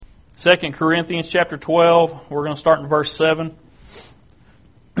2 Corinthians chapter 12. We're going to start in verse 7.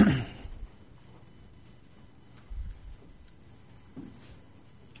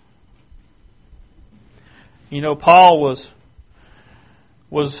 You know, Paul was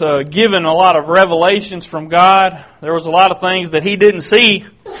given a lot of revelations from God. There was a lot of things that he didn't see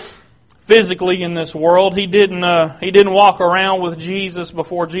physically in this world. He didn't walk around with Jesus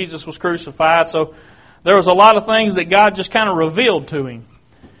before Jesus was crucified. So there was a lot of things that God just kind of revealed to him.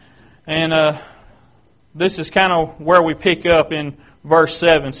 And this is kind of where we pick up in verse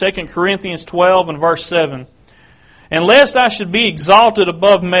 7. 2 Corinthians 12 and verse 7. And lest I should be exalted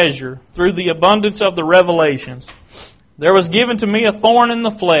above measure through the abundance of the revelations, there was given to me a thorn in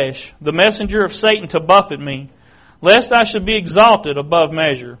the flesh, the messenger of Satan to buffet me, lest I should be exalted above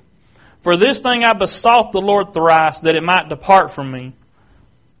measure. For this thing I besought the Lord thrice, that it might depart from me.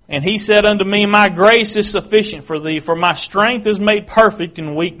 And He said unto me, My grace is sufficient for thee, for my strength is made perfect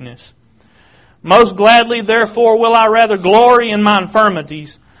in weakness. Most gladly, therefore, will I rather glory in my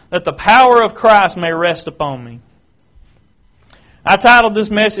infirmities, that the power of Christ may rest upon me. I titled this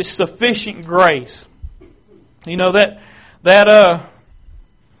message, Sufficient Grace. You know, that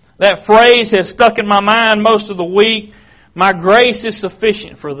phrase has stuck in my mind most of the week. My grace is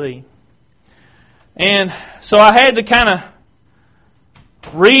sufficient for thee. And so I had to kind of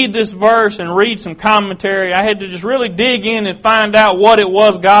read this verse and read some commentary. I had to just really dig in and find out what it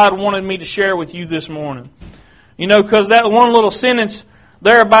was God wanted me to share with you this morning. You know, because that one little sentence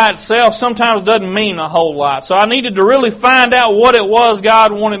there by itself sometimes doesn't mean a whole lot. So I needed to really find out what it was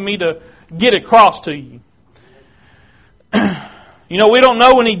God wanted me to get across to you. You know, we don't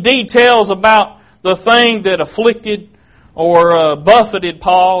know any details about the thing that afflicted or buffeted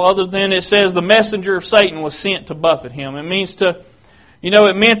Paul, other than it says the messenger of Satan was sent to buffet him. It means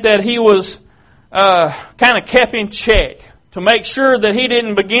it meant that he was kind of kept in check to make sure that he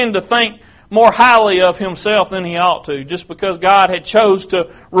didn't begin to think more highly of himself than he ought to, just because God had chose to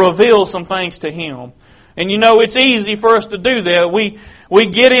reveal some things to him. And you know, it's easy for us to do that. We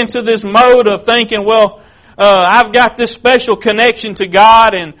get into this mode of thinking, well, I've got this special connection to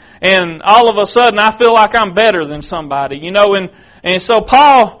God, and all of a sudden I feel like I'm better than somebody. You know, and so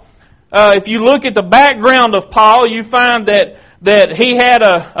Paul, if you look at the background of Paul, you find that he had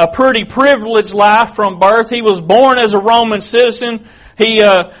a pretty privileged life from birth. He was born as a Roman citizen. He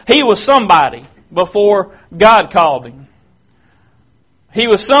was somebody before God called him. He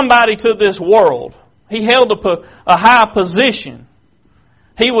was somebody to this world. He held a high position.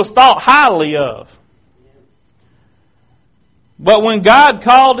 He was thought highly of. But when God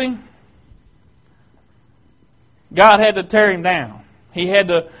called him, God had to tear him down. He had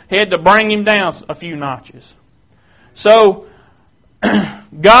to bring him down a few notches. So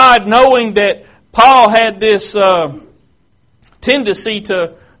God, knowing that Paul had this tendency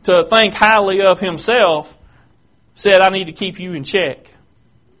to think highly of himself, said, I need to keep you in check.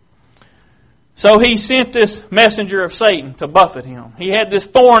 So He sent this messenger of Satan to buffet him. He had this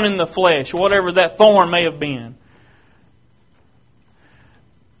thorn in the flesh, whatever that thorn may have been.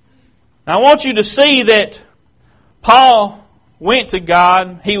 Now I want you to see that Paul went to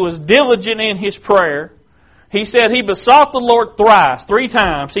God. He was diligent in his prayer. He said he besought the Lord thrice, 3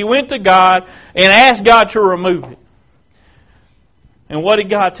 times. He went to God and asked God to remove it. And what did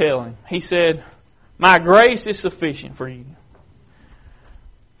God tell him? He said, My grace is sufficient for you.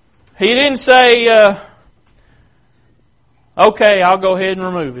 He didn't say, okay, I'll go ahead and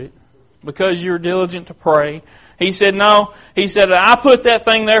remove it because you're diligent to pray. He said, no. He said, I put that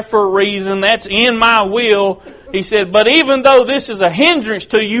thing there for a reason. That's in my will. He said, but even though this is a hindrance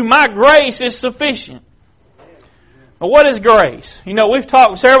to you, my grace is sufficient. Now, what is grace? You know, we've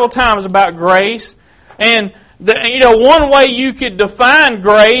talked several times about grace. And, one way you could define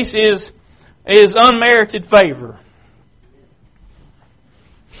grace is unmerited favor.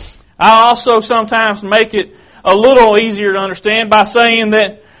 I also sometimes make it a little easier to understand by saying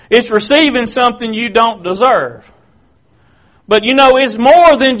that it's receiving something you don't deserve. But it's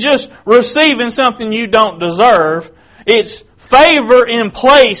more than just receiving something you don't deserve. It's favor in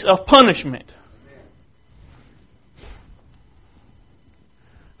place of punishment.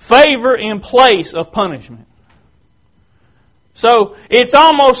 Favor in place of punishment. So it's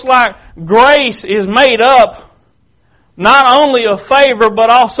almost like grace is made up not only of favor but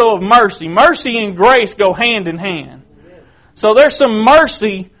also of mercy. Mercy and grace go hand in hand. So there's some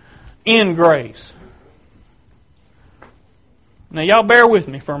mercy in grace. Now y'all bear with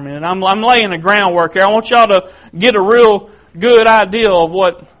me for a minute. I'm laying the groundwork here. I want y'all to get a real good idea of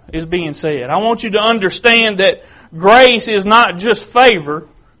what is being said. I want you to understand that grace is not just favor,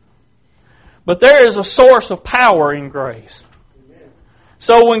 but there is a source of power in grace.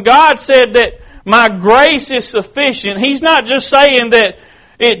 So when God said that my grace is sufficient, He's not just saying that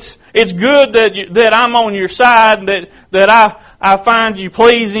it's good that I'm on your side, that I find you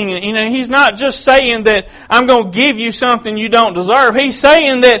pleasing. He's not just saying that I'm going to give you something you don't deserve. He's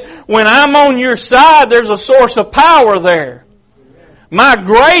saying that when I'm on your side, there's a source of power there. My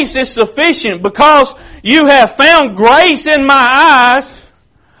grace is sufficient because you have found grace in my eyes.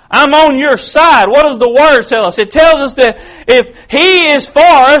 I'm on your side. What does the Word tell us? It tells us that if He is for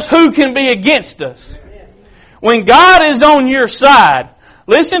us, who can be against us? When God is on your side,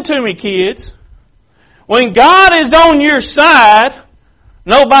 listen to me, kids. When God is on your side,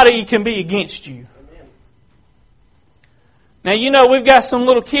 nobody can be against you. Now, we've got some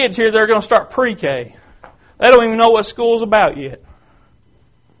little kids here that are going to start pre-K. They don't even know what school's about yet.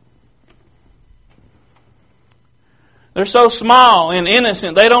 They're so small and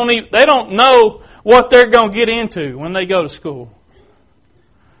innocent. They don't know what they're going to get into when they go to school.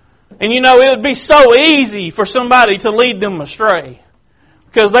 And it would be so easy for somebody to lead them astray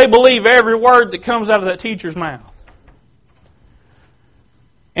because they believe every word that comes out of that teacher's mouth.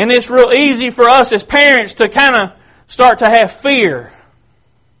 And it's real easy for us as parents to kind of start to have fear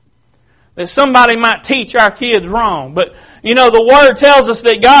that somebody might teach our kids wrong. But, the Word tells us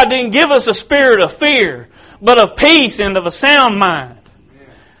that God didn't give us a spirit of fear, but of peace and of a sound mind.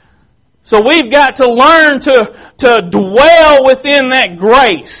 So we've got to learn to dwell within that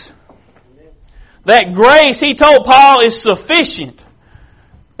grace. That grace, he told Paul, is sufficient.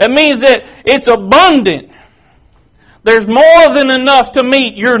 That means that it's abundant. There's more than enough to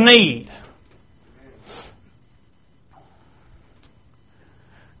meet your need.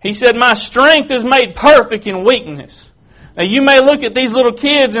 He said, my strength is made perfect in weakness. Now you may look at these little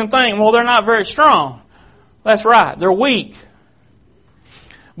kids and think, well, they're not very strong. That's right, they're weak.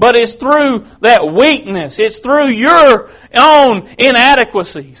 But it's through that weakness, it's through your own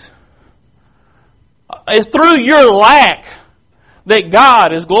inadequacies, it's through your lack that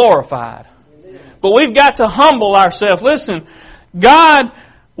God is glorified. But we've got to humble ourselves. Listen, God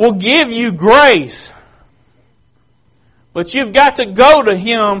will give you grace, but you've got to go to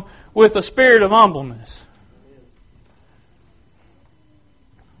Him with a spirit of humbleness.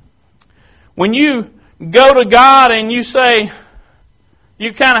 When you go to God and you say,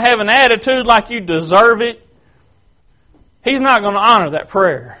 you kind of have an attitude like you deserve it, He's not going to honor that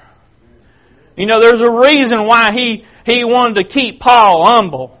prayer. There's a reason why He wanted to keep Paul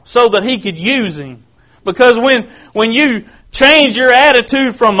humble, so that He could use him. Because when you change your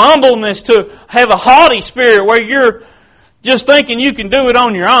attitude from humbleness to have a haughty spirit where you're just thinking you can do it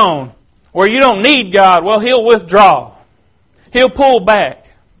on your own, where you don't need God, well, He'll withdraw. He'll pull back.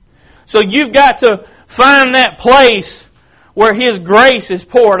 So you've got to find that place where His grace is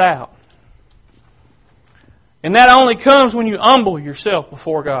poured out. And that only comes when you humble yourself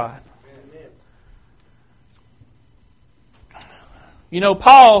before God.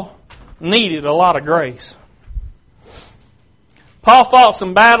 Paul needed a lot of grace. Paul fought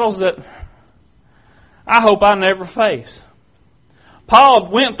some battles that I hope I never face. Paul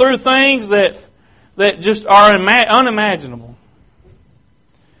went through things that just are unimaginable.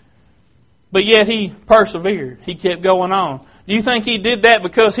 But yet he persevered. He kept going on. Do you think he did that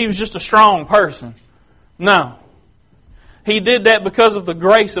because he was just a strong person? No. He did that because of the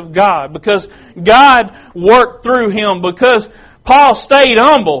grace of God. Because God worked through him. Because Paul stayed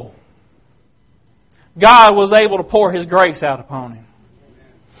humble. God was able to pour His grace out upon him.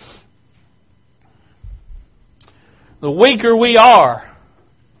 The weaker we are,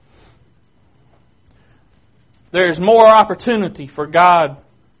 there's more opportunity for God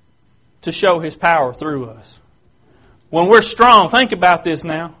to show His power through us. When we're strong, think about this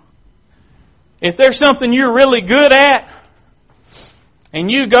now. If there's something you're really good at,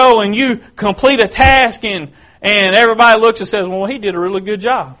 and you go and you complete a task and everybody looks and says, well, he did a really good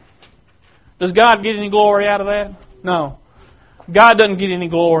job. Does God get any glory out of that? No. God doesn't get any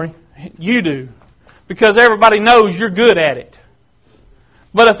glory. You do. Because everybody knows you're good at it.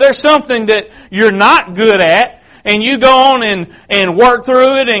 But if there's something that you're not good at, and you go on and work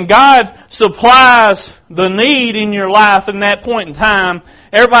through it, and God supplies the need in your life in that point in time,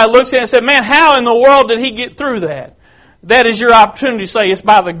 everybody looks at it and says, man, how in the world did he get through that? That is your opportunity to say, it's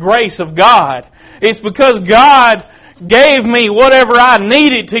by the grace of God. It's because God gave me whatever I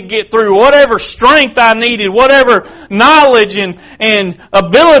needed to get through, whatever strength I needed, whatever knowledge and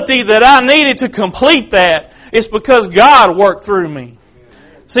ability that I needed to complete that. It's because God worked through me.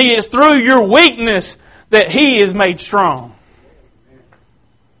 See, it's through your weakness that He is made strong.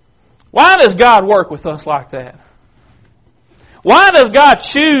 Why does God work with us like that? Why does God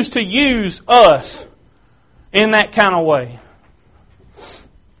choose to use us in that kind of way?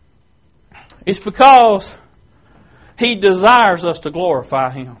 It's because He desires us to glorify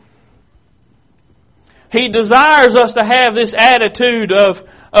Him. He desires us to have this attitude of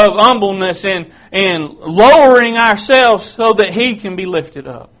humbleness and lowering ourselves so that He can be lifted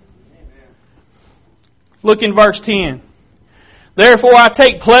up. Look in verse 10. Therefore I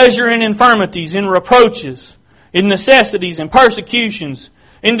take pleasure in infirmities, in reproaches, in necessities, in persecutions,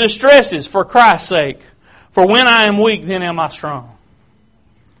 in distresses for Christ's sake. For when I am weak, then am I strong.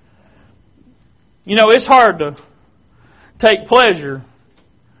 You know, it's hard to take pleasure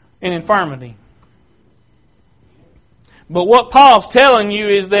in infirmity. But what Paul's telling you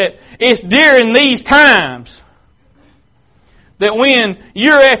is that it's during these times that when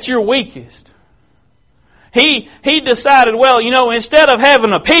you're at your weakest, he decided, well, you know, instead of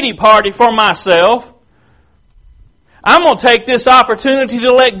having a pity party for myself, I'm going to take this opportunity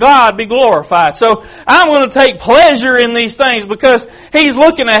to let God be glorified. So I'm going to take pleasure in these things because he's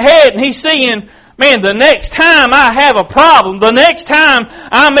looking ahead and he's seeing, man, the next time I have a problem, the next time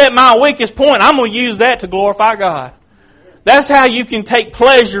I'm at my weakest point, I'm going to use that to glorify God. That's how you can take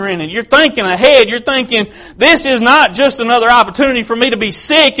pleasure in it. You're thinking ahead. You're thinking, this is not just another opportunity for me to be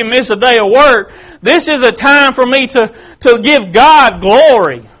sick and miss a day of work. This is a time for me to give God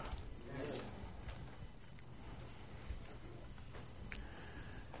glory.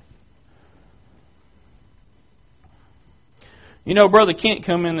 You know, Brother Kent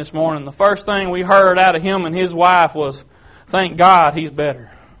come in this morning. The first thing we heard out of him and his wife was, thank God he's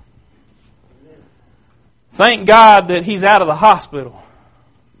better. Thank God that he's out of the hospital.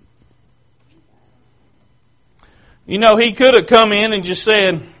 You know, he could have come in and just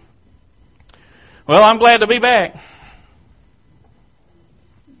said, well, I'm glad to be back.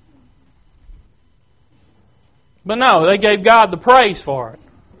 But no, they gave God the praise for it.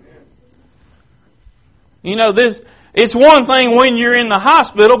 You know, it's one thing when you're in the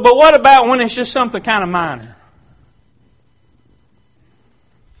hospital, but what about when it's just something kind of minor?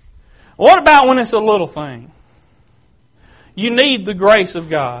 What about when it's a little thing? You need the grace of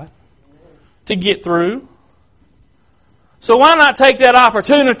God to get through. So why not take that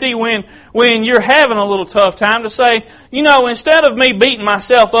opportunity when you're having a little tough time to say, you know, instead of me beating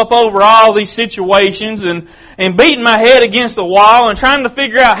myself up over all these situations and beating my head against the wall and trying to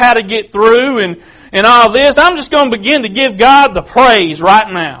figure out how to get through and all this, I'm just going to begin to give God the praise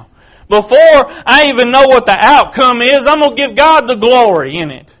right now. Before I even know what the outcome is, I'm going to give God the glory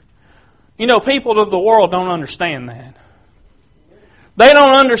in it. You know, people of the world don't understand that. They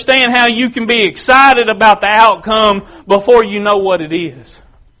don't understand how you can be excited about the outcome before you know what it is.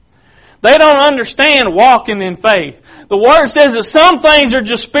 They don't understand walking in faith. The Word says that some things are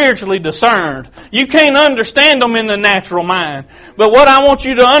just spiritually discerned. You can't understand them in the natural mind. But what I want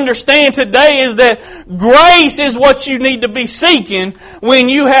you to understand today is that grace is what you need to be seeking when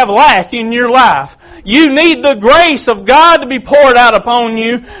you have lack in your life. You need the grace of God to be poured out upon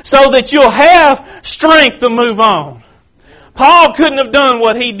you so that you'll have strength to move on. Paul couldn't have done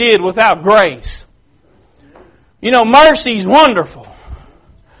what he did without grace. You know, mercy's wonderful.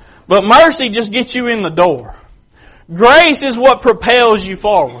 But mercy just gets you in the door. Grace is what propels you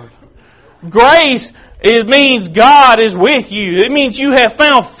forward. Grace, it means God is with you. It means you have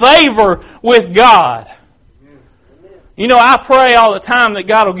found favor with God. You know, I pray all the time that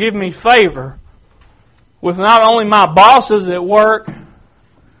God will give me favor with not only my bosses at work,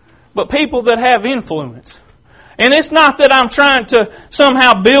 but people that have influence. And it's not that I'm trying to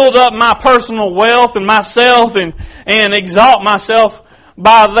somehow build up my personal wealth and myself and exalt myself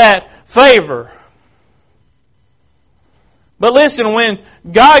by that favor. But listen, when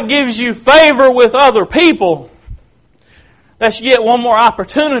God gives you favor with other people, that's yet one more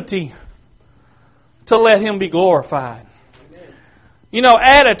opportunity to let Him be glorified. Amen. You know,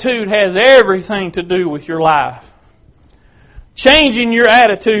 attitude has everything to do with your life. Changing your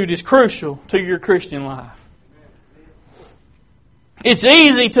attitude is crucial to your Christian life. It's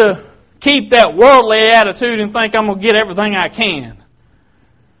easy to keep that worldly attitude and think I'm going to get everything I can.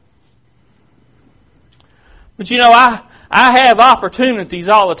 But you know, I have opportunities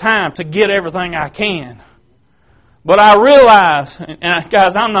all the time to get everything I can. But I realize, and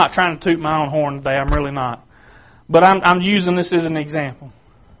guys, I'm not trying to toot my own horn today, I'm really not. But I'm using this as an example.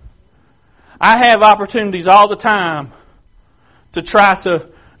 I have opportunities all the time to try to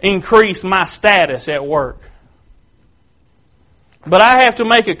increase my status at work. But I have to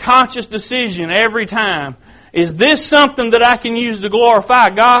make a conscious decision every time. Is this something that I can use to glorify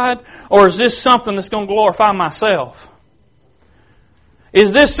God? Or is this something that's going to glorify myself?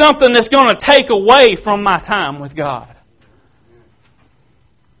 Is this something that's going to take away from my time with God?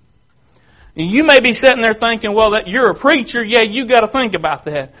 And you may be sitting there thinking, well, that you're a preacher. Yeah, you got to think about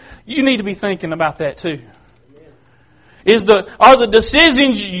that. You need to be thinking about that too. Are the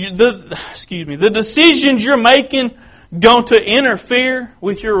decisions you're making going to interfere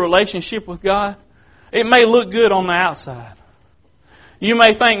with your relationship with God? It may look good on the outside. You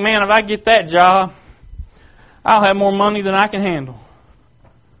may think, man, if I get that job, I'll have more money than I can handle.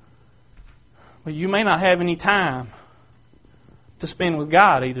 But you may not have any time to spend with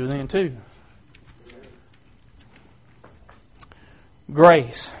God either then too.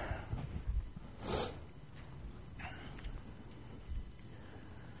 Grace.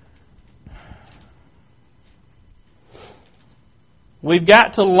 We've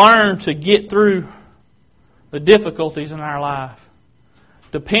got to learn to get through the difficulties in our life,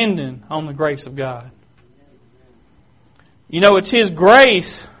 depending on the grace of God. You know, it's His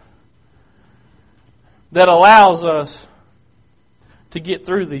grace that allows us to get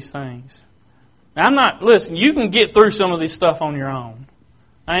through these things. Now, listen, you can get through some of this stuff on your own.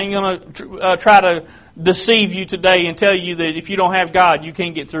 I ain't going to try to deceive you today and tell you that if you don't have God, you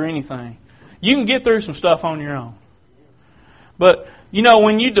can't get through anything. You can get through some stuff on your own. But, you know,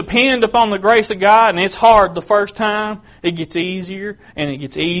 when you depend upon the grace of God, and it's hard the first time, it gets easier, and it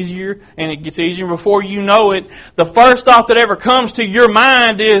gets easier, and it gets easier. Before you know it, the first thought that ever comes to your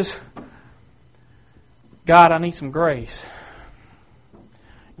mind is, God, I need some grace.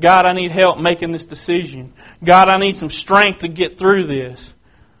 God, I need help making this decision. God, I need some strength to get through this.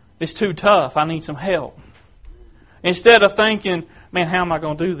 It's too tough. I need some help. Instead of thinking, man, how am I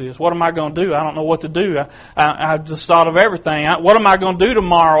going to do this? What am I going to do? I don't know what to do. I just thought of everything. What am I going to do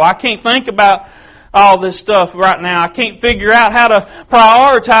tomorrow? I can't think about all this stuff right now. I can't figure out how to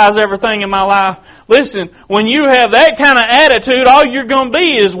prioritize everything in my life. Listen, when you have that kind of attitude, all you're going to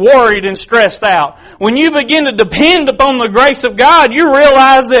be is worried and stressed out. When you begin to depend upon the grace of God, you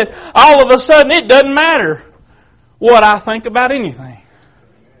realize that all of a sudden it doesn't matter what I think about anything.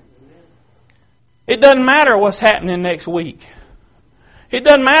 It doesn't matter what's happening next week. It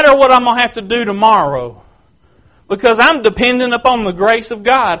doesn't matter what I'm going to have to do tomorrow. Because I'm dependent upon the grace of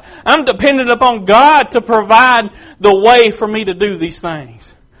God. I'm dependent upon God to provide the way for me to do these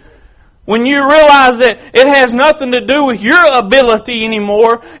things. When you realize that it has nothing to do with your ability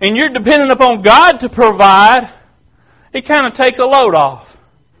anymore, and you're dependent upon God to provide, it kind of takes a load off.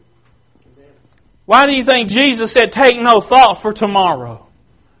 Why do you think Jesus said, take no thought for tomorrow?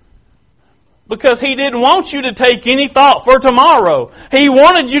 Because He didn't want you to take any thought for tomorrow. He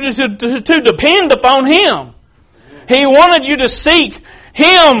wanted you to depend upon Him. He wanted you to seek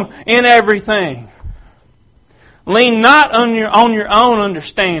Him in everything. Lean not on your own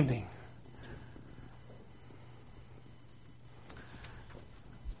understanding.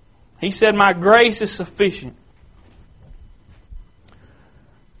 He said, my grace is sufficient.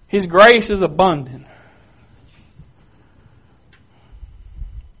 His grace is abundant.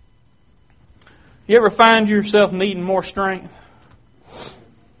 You ever find yourself needing more strength?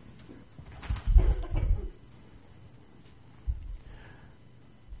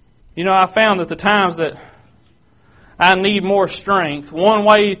 You know, I found that the times that I need more strength, one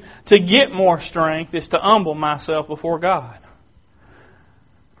way to get more strength is to humble myself before God.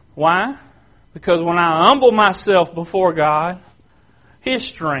 Why? Because when I humble myself before God, His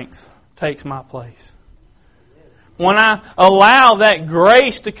strength takes my place. When I allow that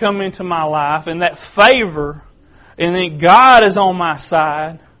grace to come into my life and that favor, and then God is on my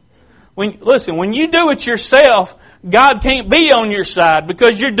side. When you do it yourself, God can't be on your side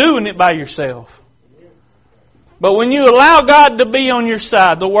because you're doing it by yourself. But when you allow God to be on your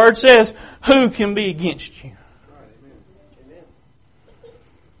side, the Word says, who can be against you?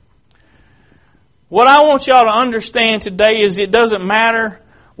 What I want y'all to understand today is it doesn't matter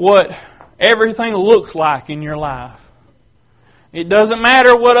what everything looks like in your life. It doesn't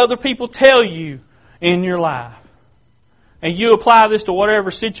matter what other people tell you in your life. And you apply this to whatever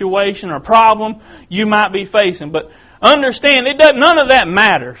situation or problem you might be facing. But understand, none of that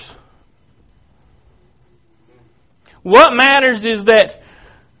matters. What matters is that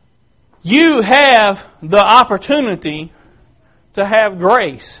you have the opportunity to have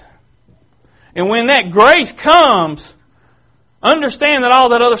grace. And when that grace comes, understand that all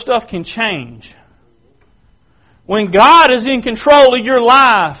that other stuff can change. When God is in control of your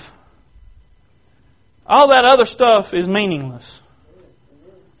life, all that other stuff is meaningless.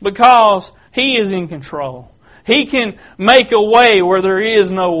 Because He is in control. He can make a way where there is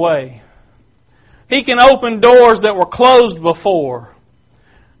no way. He can open doors that were closed before.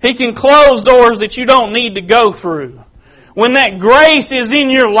 He can close doors that you don't need to go through. When that grace is in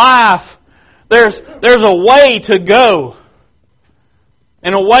your life, there's a way to go.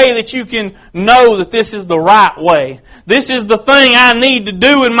 in a way that you can know that this is the right way. This is the thing I need to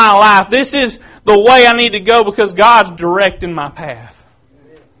do in my life. This is the way I need to go because God's directing my path.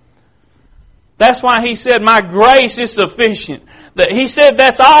 That's why He said, my grace is sufficient. He said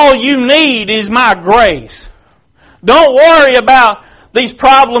that's all you need is my grace. Don't worry about these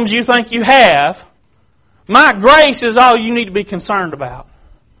problems you think you have. My grace is all you need to be concerned about.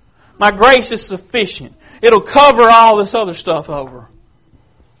 My grace is sufficient. It'll cover all this other stuff over.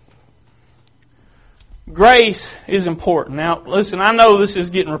 Grace is important. Now, listen, I know this is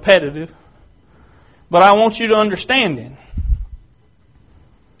getting repetitive, but I want you to understand it.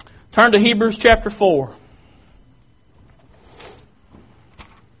 Turn to Hebrews chapter 4.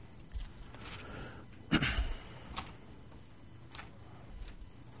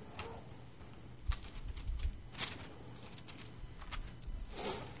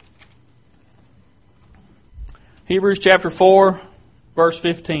 Hebrews chapter 4, verse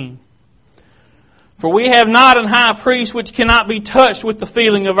 15. For we have not an high priest which cannot be touched with the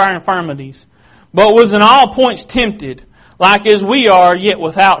feeling of our infirmities, but was in all points tempted, like as we are, yet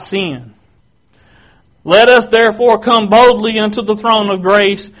without sin. Let us therefore come boldly unto the throne of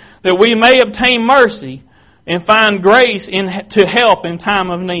grace, that we may obtain mercy and find grace to help in time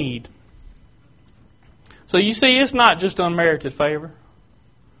of need. So you see, it's not just unmerited favor.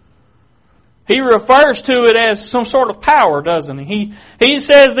 He refers to it as some sort of power, doesn't he? He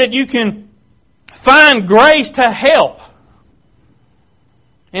says that you can find grace to help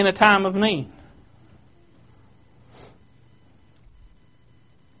in a time of need.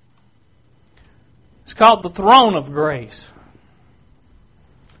 It's called the throne of grace.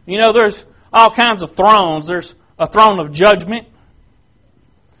 You know, there's all kinds of thrones. There's a throne of judgment.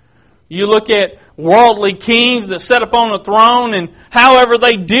 You look at worldly kings that sit upon a throne, and however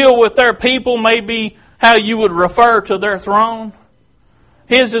they deal with their people may be how you would refer to their throne.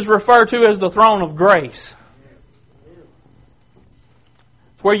 His is referred to as the throne of grace.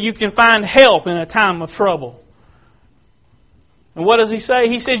 It's where you can find help in a time of trouble. And what does he say?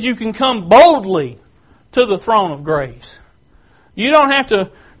 He says you can come boldly to the throne of grace. You don't have to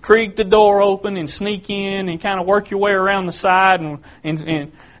creak the door open and sneak in and kind of work your way around the side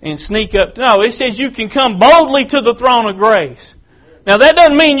and sneak up. No, it says you can come boldly to the throne of grace. Now that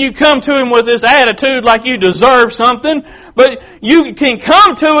doesn't mean you come to Him with this attitude like you deserve something, but you can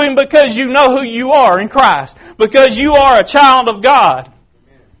come to Him because you know who you are in Christ. Because you are a child of God.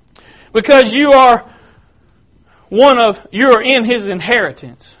 Because you are you're in His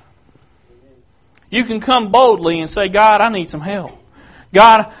inheritance. You can come boldly and say, God, I need some help.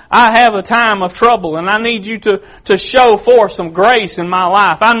 God, I have a time of trouble and I need you to show forth some grace in my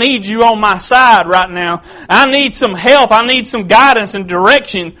life. I need you on my side right now. I need some help. I need some guidance and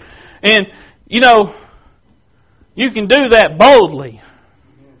direction. And, you know, you can do that boldly.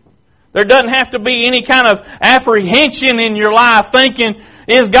 There doesn't have to be any kind of apprehension in your life thinking,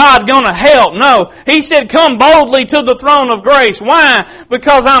 is God going to help? No. He said, come boldly to the throne of grace. Why?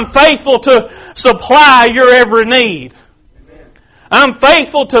 Because I'm faithful to supply your every need. I'm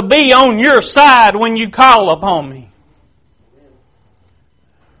faithful to be on your side when you call upon me.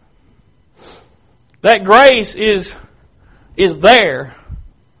 That grace is there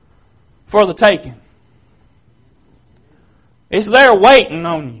for the taking. It's there waiting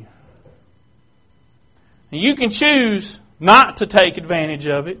on you. And you can choose not to take advantage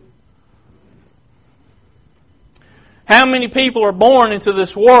of it. How many people are born into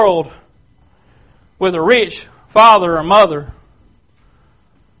this world with a rich father or mother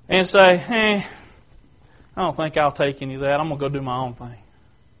and say, I don't think I'll take any of that. I'm going to go do my own thing.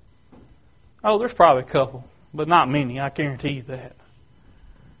 Oh, there's probably a couple, but not many. I guarantee you that.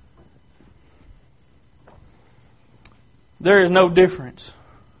 There is no difference.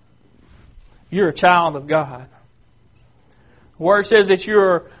 You're a child of God. The Word says that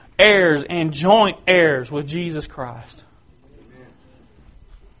you're heirs and joint heirs with Jesus Christ.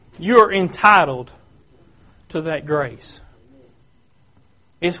 You're entitled to that grace.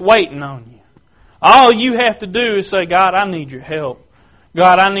 It's waiting on you. All you have to do is say, God, I need your help.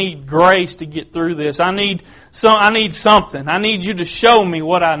 God, I need grace to get through this. I need something. I need you to show me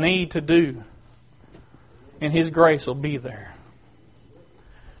what I need to do. And His grace will be there.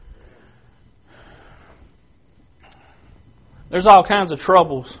 There's all kinds of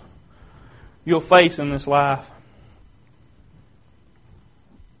troubles you'll face in this life.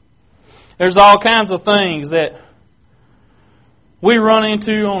 There's all kinds of things that we run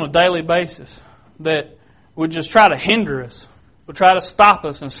into on a daily basis that would just try to hinder us, would try to stop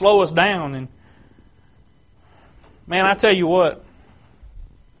us and slow us down. And man, I tell you what,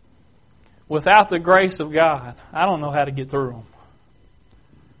 without the grace of God, I don't know how to get through them.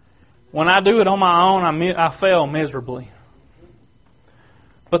 When I do it on my own, I fail miserably.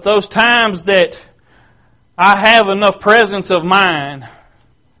 But those times that I have enough presence of mind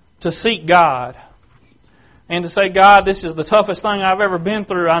to seek God and to say, God, this is the toughest thing I've ever been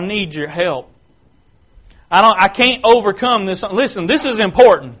through. I need your help. I can't overcome this. Listen, this is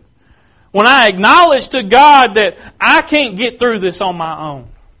important. When I acknowledge to God that I can't get through this on my own,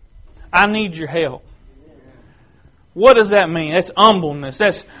 I need your help. What does that mean? That's humbleness.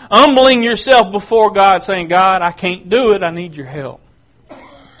 That's humbling yourself before God, saying, God, I can't do it. I need your help.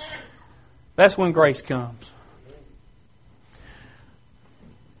 That's when grace comes.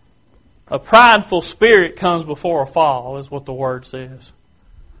 A prideful spirit comes before a fall, is what the Word says.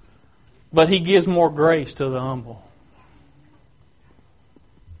 But He gives more grace to the humble.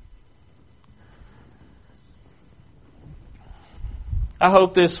 I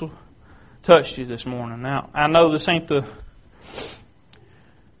hope this touched you this morning. Now, I know this ain't one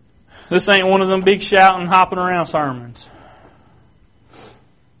of them big shouting, hopping around sermons.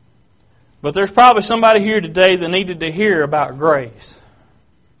 But there's probably somebody here today that needed to hear about grace.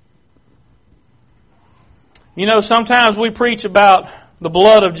 You know, sometimes we preach about the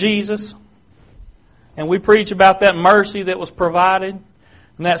blood of Jesus, and we preach about that mercy that was provided,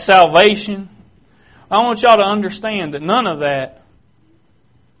 and that salvation. I want y'all to understand that none of that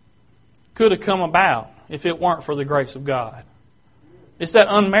could have come about if it weren't for the grace of God. It's that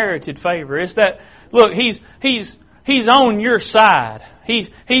unmerited favor. It's that, look, He's on your side.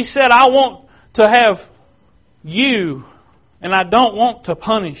 He said, I want to have you, and I don't want to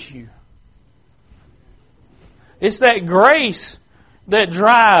punish you. It's that grace that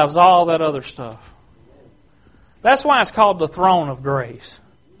drives all that other stuff. That's why it's called the throne of grace.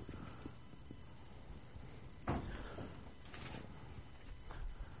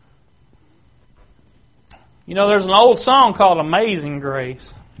 You know, there's an old song called Amazing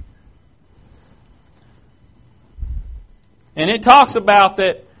Grace. And it talks about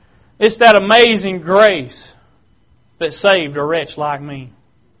that it's that amazing grace that saved a wretch like me.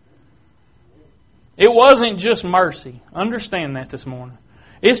 It wasn't just mercy. Understand that this morning.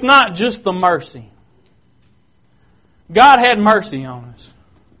 It's not just the mercy. God had mercy on us.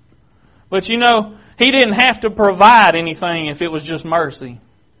 But you know, He didn't have to provide anything if it was just mercy.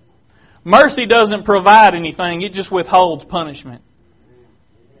 Mercy doesn't provide anything. It just withholds punishment.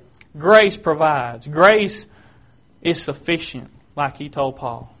 Grace provides. Grace is sufficient, like He told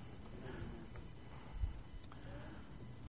Paul.